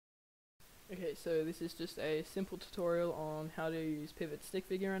Okay, so this is just a simple tutorial on how to use Pivot stick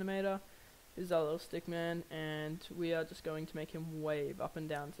figure animator. This is our little stick man, and we are just going to make him wave up and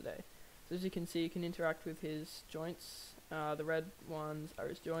down today. So as you can see, you can interact with his joints. The red ones are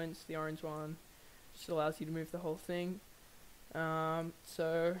his joints, the orange one just allows you to move the whole thing.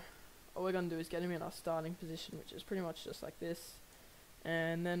 So all we're going to do is get him in our starting position, which is pretty much just like this,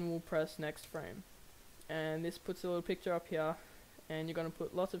 and then we'll press next frame. And this puts a little picture up here, and you're going to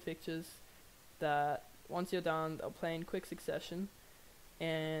put lots of pictures that once you're done, they'll play in quick succession,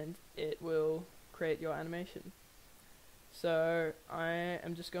 and it will create your animation. So I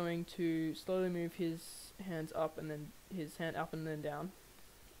am just going to slowly move his hands up and then his hand up and then down.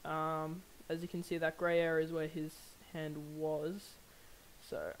 As you can see, that grey area is where his hand was.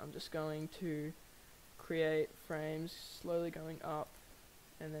 So I'm just going to create frames slowly going up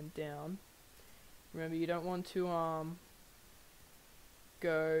and then down. Remember, you don't want to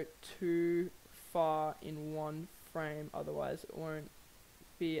go too far in one frame, otherwise it won't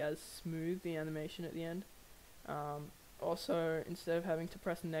be as smooth, the animation at the end. Also, instead of having to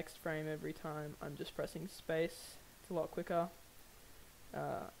press next frame every time, I'm just pressing space. It's a lot quicker,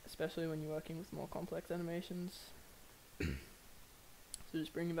 especially when you're working with more complex animations. So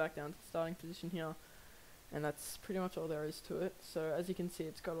just bring it back down to the starting position here, and that's pretty much all there is to it. So as you can see,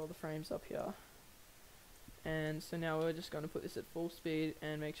 it's got all the frames up here. And so now we're just going to put this at full speed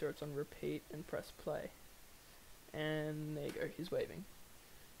and make sure it's on repeat and press play. And there you go, he's waving.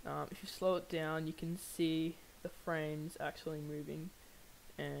 If you slow it down, you can see the frames actually moving,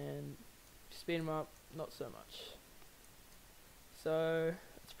 and if you speed them up, not so much. So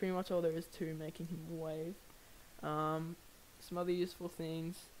that's pretty much all there is to making him wave. Some other useful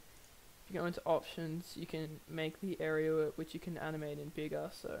things: if you go into options, you can make the area which you can animate in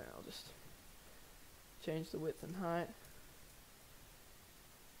bigger. So I'll just change the width and height,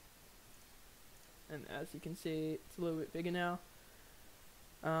 and as you can see, it's a little bit bigger now.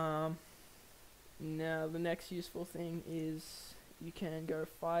 Now the next useful thing is you can go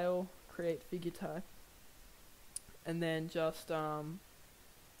File, Create Figure Type, and then just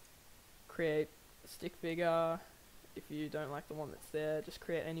create a stick figure. If you don't like the one that's there, just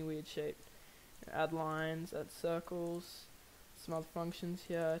create any weird shape. Add lines, add circles, some other functions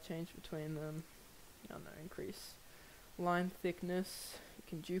here, change between them. I don't know, increase line thickness. You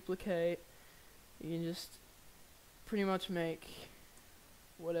can duplicate. You can just pretty much make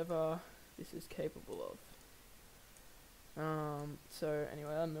whatever this is capable of. So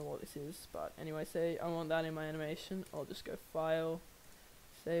anyway, I don't know what this is, but anyway, say I want that in my animation, I'll just go File,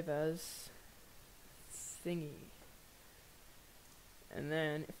 Save As, Thingy. And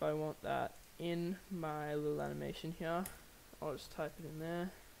then if I want that in my little animation here, I'll just type it in there.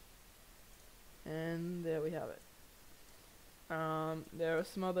 And there we have it. There are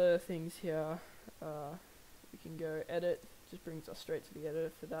some other things here. We can go Edit, just brings us straight to the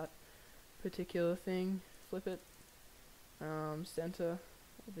editor for that particular thing. Flip it. Center,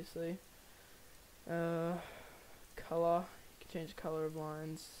 obviously. Color, you can change the color of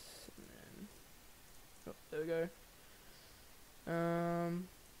lines. And then, oh, there we go.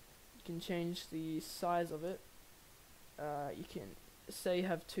 You can change the size of it. You can say you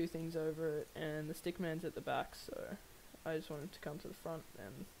have two things over it, and the stick man's at the back, so I just want him to come to the front,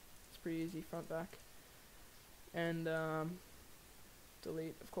 and it's pretty easy, front back. And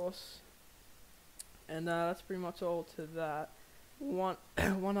delete, of course. And that's pretty much all to that. One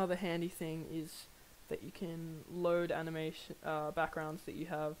other handy thing is that you can load animation backgrounds that you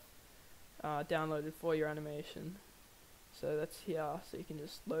have downloaded for your animation. So that's here, so you can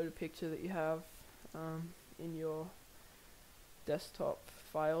just load a picture that you have in your desktop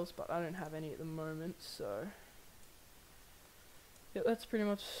files, but I don't have any at the moment, so yeah, that's pretty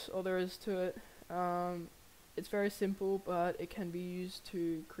much all there is to it. It's very simple, but it can be used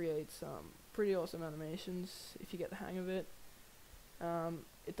to create some pretty awesome animations if you get the hang of it.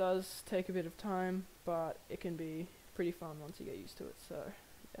 It does take a bit of time, but it can be pretty fun once you get used to it. So